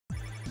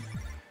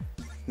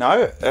Now,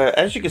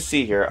 as you can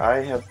see here,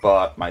 I have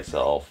bought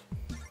myself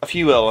a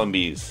few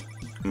LNBs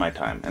in my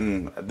time,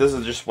 and this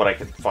is just what I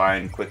could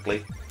find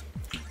quickly.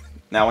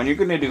 Now, when you're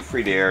going to do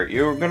free to air,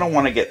 you're going to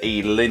want to get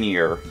a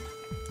linear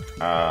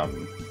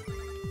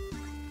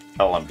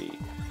LNB,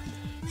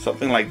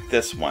 something like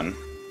this one,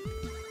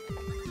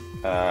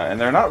 and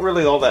they're not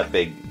really all that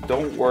big.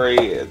 Don't worry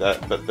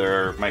that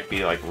they might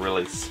be like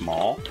really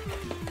small.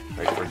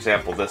 Like for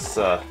example, this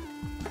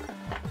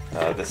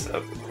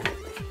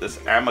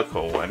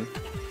Amico one.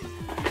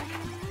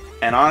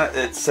 And on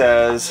it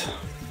says,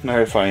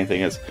 another funny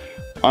thing is,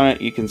 on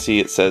it you can see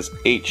it says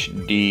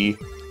HD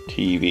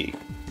TV.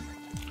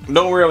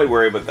 Don't really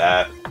worry about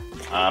that.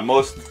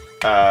 Most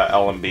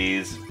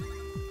LNBs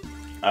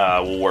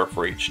will work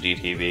for HD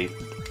TV,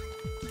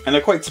 and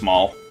they're quite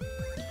small.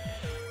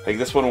 Like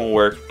this one will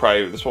work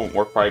probably. This won't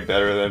work probably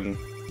better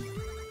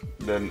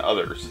than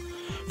others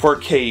for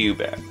KU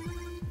band.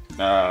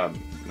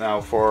 Now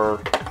for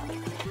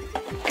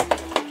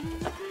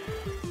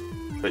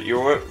that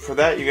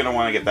you're gonna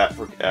want to get that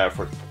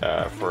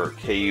for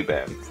KU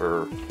band.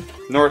 For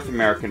North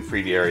American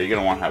free to air, you're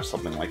gonna want to have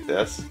something like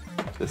this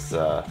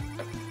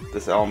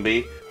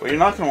LNB. What you're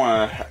not gonna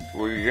want to,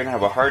 where you're gonna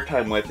have a hard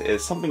time with,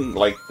 is something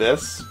like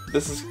this.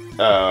 This is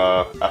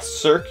a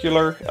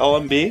circular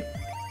LNB.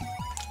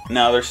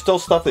 Now there's still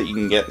stuff that you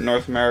can get in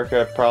North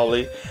America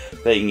probably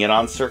that you can get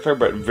on circular,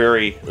 but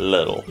very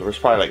little. There's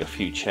probably like a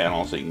few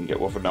channels that you can get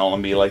with an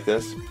LNB like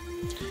this.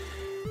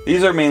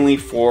 These are mainly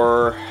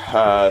for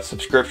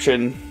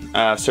subscription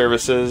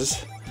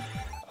services,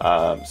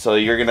 so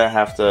you're gonna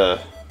have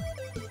to,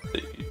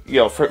 you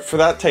know, for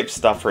that type of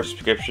stuff, for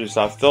subscription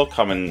stuff, they'll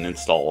come and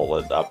install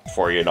it up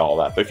for you and all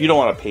that. But if you don't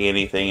want to pay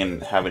anything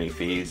and have any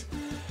fees,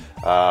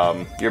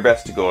 you're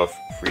best to go with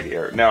free to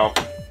air. Now,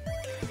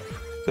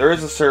 there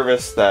is a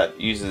service that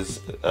uses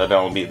an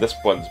LNB. This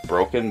one's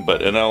broken,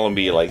 but an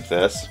LNB like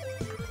this,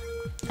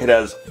 it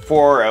has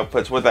 4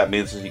 outputs. What that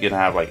means is you can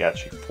have like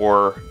actually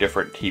 4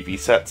 different TV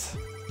sets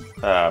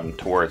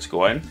to where it's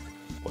going.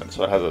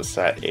 So it has a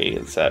Sat A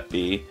and Sat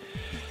B.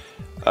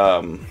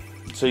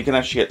 So you can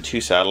actually get 2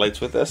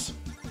 satellites with this.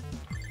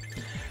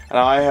 And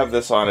I have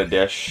this on a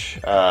dish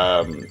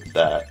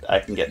that I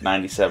can get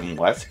 97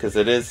 West, because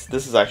this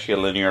is actually a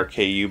linear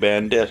KU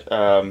band dish,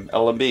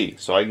 LNB.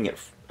 So I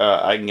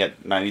can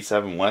get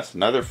 97 West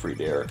and other free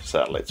to air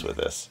satellites with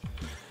this.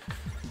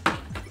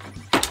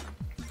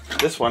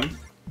 This one,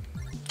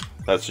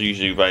 that's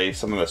usually by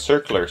some of the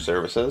circular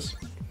services.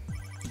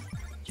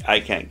 I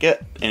can't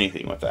get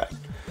anything with that.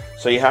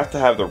 So you have to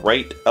have the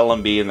right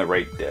LNB in the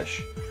right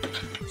dish.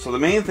 So the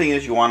main thing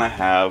is you want to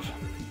have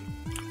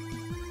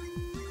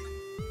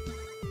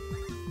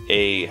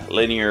a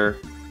linear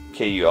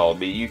KU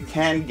LNB. You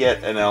can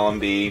get an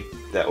LNB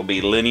that will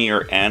be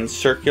linear and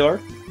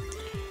circular,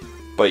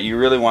 but you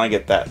really want to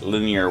get that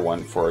linear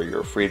one for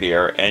your free to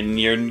air, and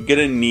you're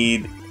gonna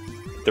need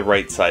the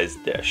right size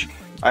dish.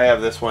 I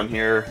have this one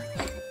here.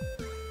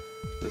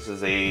 This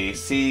is a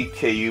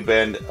C-KU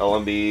band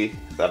LNB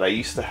that I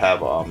used to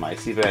have on my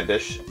C-band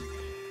dish.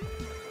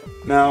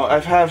 Now,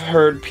 I've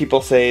heard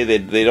people say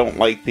that they don't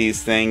like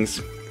these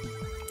things.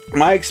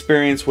 My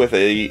experience with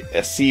a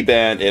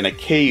C-band and a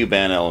KU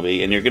band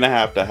LNB, and you're gonna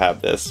have to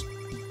have this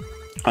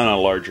on a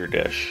larger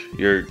dish.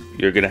 You're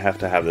gonna have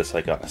to have this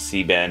like on a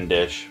C-band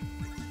dish.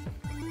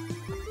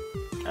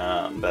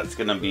 That's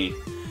gonna be,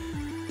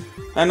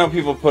 I know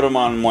people put them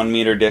on 1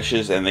 meter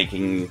dishes and they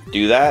can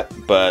do that,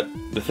 but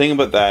the thing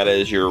about that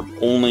is you're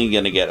only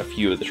gonna get a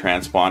few of the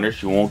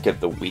transponders. You won't get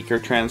the weaker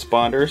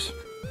transponders.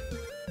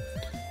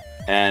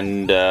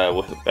 And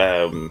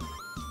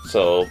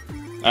so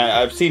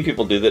I've seen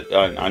people do that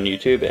on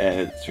YouTube,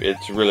 and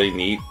it's really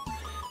neat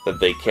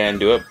that they can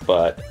do it,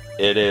 but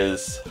it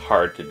is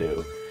hard to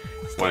do.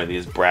 It's one of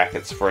these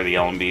brackets for the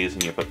LNBs,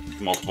 and you put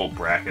multiple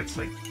brackets,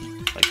 like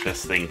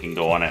this thing can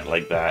go on it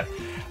like that.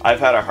 I've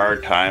had a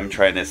hard time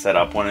trying to set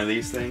up one of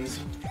these things.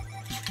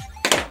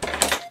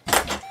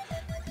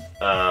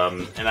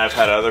 And I've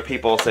had other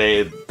people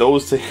say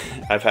those.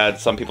 I've had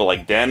some people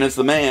like Dan is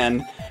the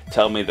man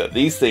tell me that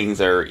these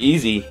things are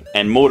easy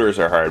and motors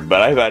are hard,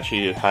 but I've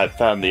actually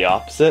found the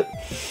opposite.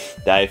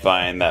 I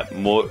find that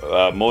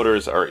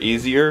motors are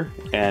easier,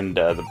 and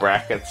the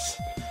brackets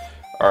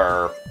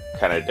are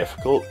kind of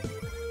difficult.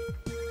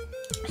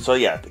 So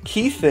yeah, the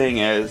key thing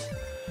is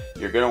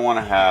you're going to want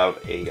to have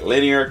a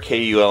linear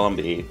KU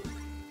LNB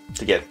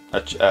to get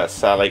a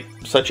satellite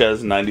such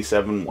as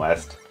 97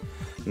 West,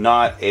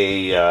 not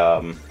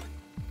a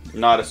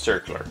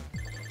circular.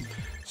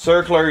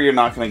 Circular, you're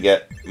not going to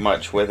get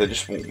much with it.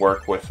 Just won't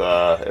work with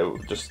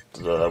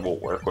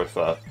won't work with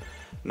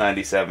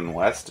 97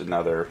 West and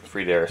other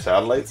free to air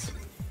satellites.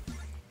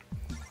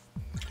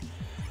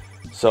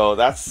 So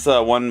that's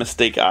one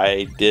mistake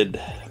I did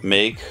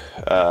make.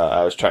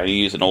 I was trying to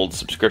use an old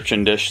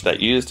subscription dish that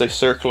used a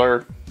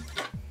circular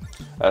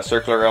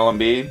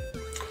LNB,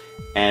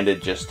 and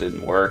it just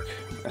didn't work.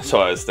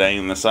 So I was staying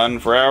in the sun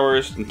for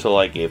hours until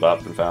I gave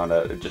up and found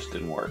out it just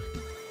didn't work.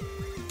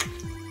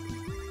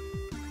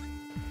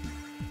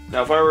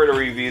 Now, if I were to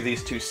review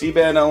these two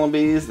C-band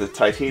LNBs, the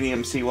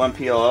Titanium C1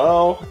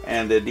 PLL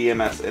and the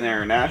DMS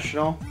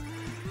International,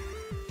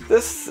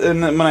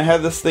 and when I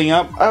had this thing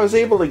up, I was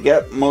able to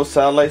get most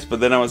satellites,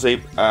 but then I was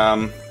able,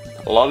 a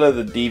lot of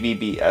the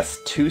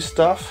DVB-S2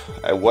 stuff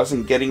I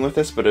wasn't getting with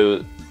this, but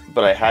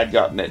I had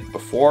gotten it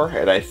before,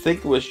 and I think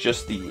it was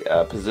just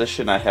the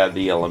position I had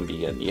the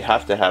LNB in. You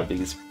have to have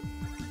these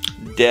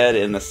dead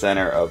in the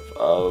center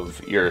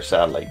of your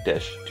satellite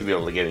dish to be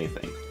able to get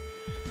anything.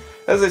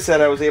 As I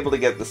said, I was able to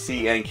get the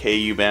C and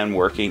KU band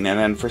working, and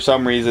then for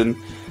some reason,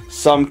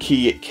 some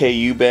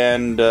KU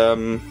band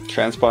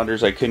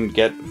transponders I couldn't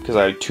get because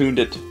I tuned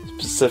it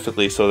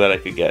specifically so that I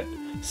could get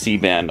C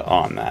band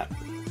on that.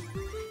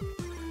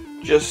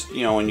 Just,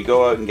 you know, when you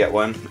go out and get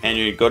one, and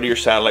you go to your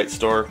satellite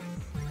store,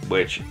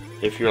 which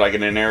if you're like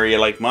in an area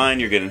like mine,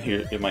 you're gonna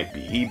hear it might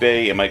be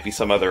eBay, it might be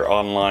some other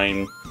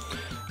online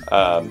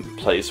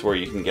place where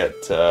you can get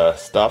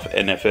stuff.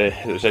 And if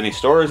there's any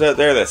stores out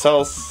there that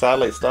sell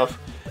satellite stuff,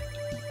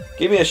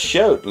 give me a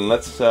shout and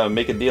let's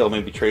make a deal.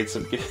 Maybe trade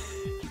some.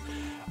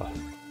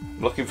 I'm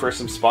looking for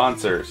some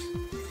sponsors,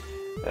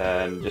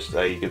 and just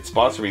you can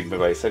sponsor me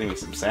by sending me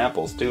some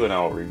samples too, and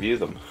I'll review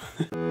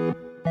them.